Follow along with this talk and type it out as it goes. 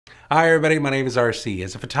Hi everybody, my name is RC.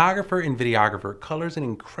 As a photographer and videographer, color is an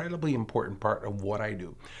incredibly important part of what I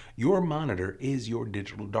do. Your monitor is your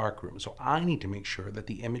digital darkroom, so I need to make sure that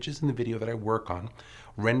the images in the video that I work on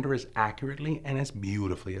render as accurately and as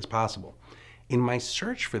beautifully as possible. In my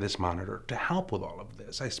search for this monitor to help with all of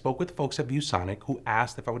this, I spoke with folks at ViewSonic who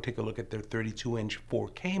asked if I would take a look at their 32-inch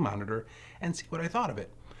 4K monitor and see what I thought of it.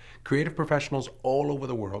 Creative professionals all over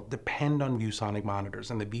the world depend on ViewSonic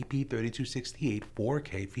monitors, and the VP3268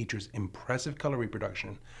 4K features impressive color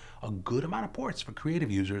reproduction, a good amount of ports for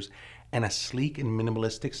creative users, and a sleek and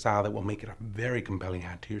minimalistic style that will make it a very compelling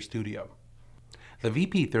add to your studio. The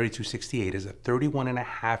VP3268 is a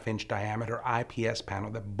 31.5-inch diameter IPS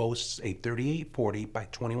panel that boasts a 3840 by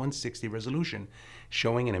 2160 resolution,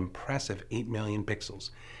 showing an impressive 8 million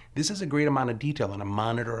pixels. This is a great amount of detail on a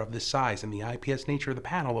monitor of this size, and the IPS nature of the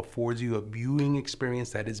panel affords you a viewing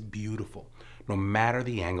experience that is beautiful, no matter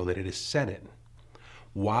the angle that it is set in.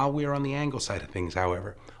 While we are on the angle side of things,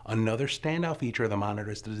 however, another standout feature of the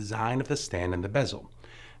monitor is the design of the stand and the bezel.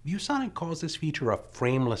 ViewSonic calls this feature a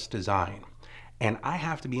frameless design. And I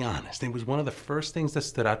have to be honest, it was one of the first things that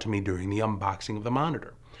stood out to me during the unboxing of the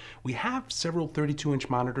monitor. We have several 32-inch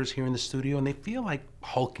monitors here in the studio, and they feel like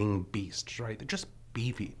hulking beasts, right? They're just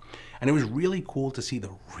beefy. And it was really cool to see the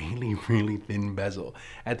really thin bezel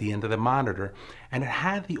at the end of the monitor, and it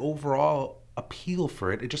had the overall appeal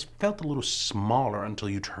for it. It just felt a little smaller until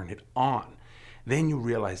you turn it on. Then you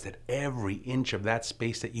realize that every inch of that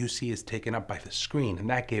space that you see is taken up by the screen, and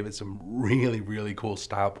that gave it some really cool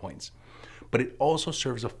style points. But it also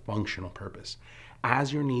serves a functional purpose.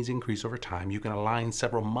 As your needs increase over time, you can align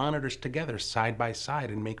several monitors together side by side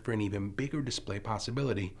and make for an even bigger display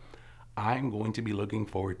possibility. I'm going to be looking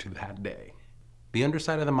forward to that day. The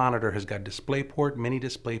underside of the monitor has got DisplayPort, mini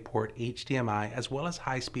DisplayPort, HDMI, as well as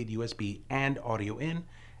high-speed USB and audio in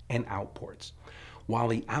and out ports. While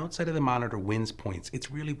the outside of the monitor wins points,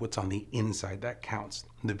 it's really what's on the inside that counts.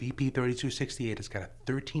 The VP3268 has got a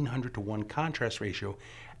 1300:1 contrast ratio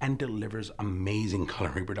and delivers amazing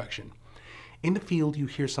color reproduction. In the field, you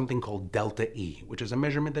hear something called delta E, which is a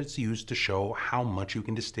measurement that's used to show how much you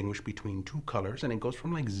can distinguish between two colors, and it goes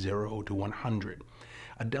from like 0 to 100.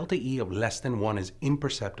 A delta E of less than 1 is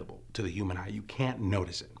imperceptible to the human eye. You can't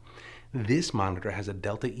notice it. This monitor has a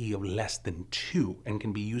delta E of less than 2 and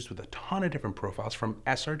can be used with a ton of different profiles, from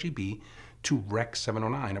sRGB to Rec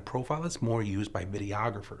 709, a profile that's more used by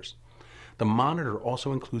videographers. The monitor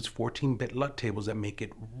also includes 14-bit LUT tables that make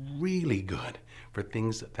it really good for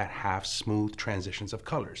things that have smooth transitions of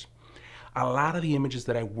colors. A lot of the images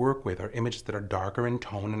that I work with are images that are darker in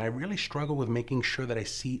tone, and I really struggle with making sure that I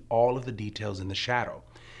see all of the details in the shadow.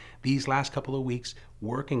 These last couple of weeks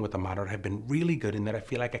working with the monitor have been really good in that I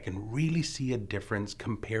feel like I can really see a difference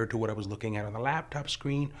compared to what I was looking at on the laptop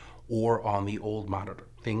screen or on the old monitor.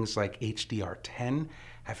 Things like HDR10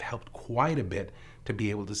 have helped quite a bit to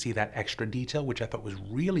be able to see that extra detail, which I thought was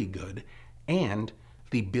really good, and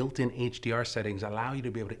the built-in HDR settings allow you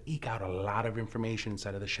to be able to eke out a lot of information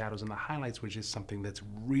inside of the shadows and the highlights, which is something that's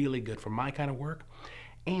really good for my kind of work.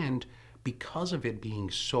 And because of it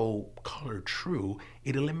being so color true,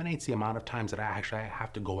 it eliminates the amount of times that I actually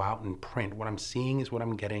have to go out and print. What I'm seeing is what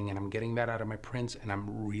I'm getting, and I'm getting that out of my prints, and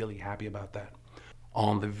I'm really happy about that.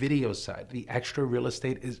 On the video side, the extra real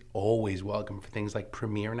estate is always welcome for things like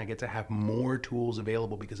Premiere, and I get to have more tools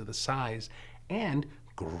available because of the size and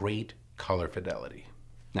great color fidelity.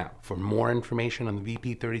 Now, for more information on the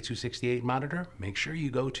VP3268 monitor, make sure you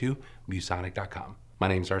go to viewsonic.com. My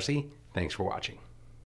name's RC. Thanks for watching.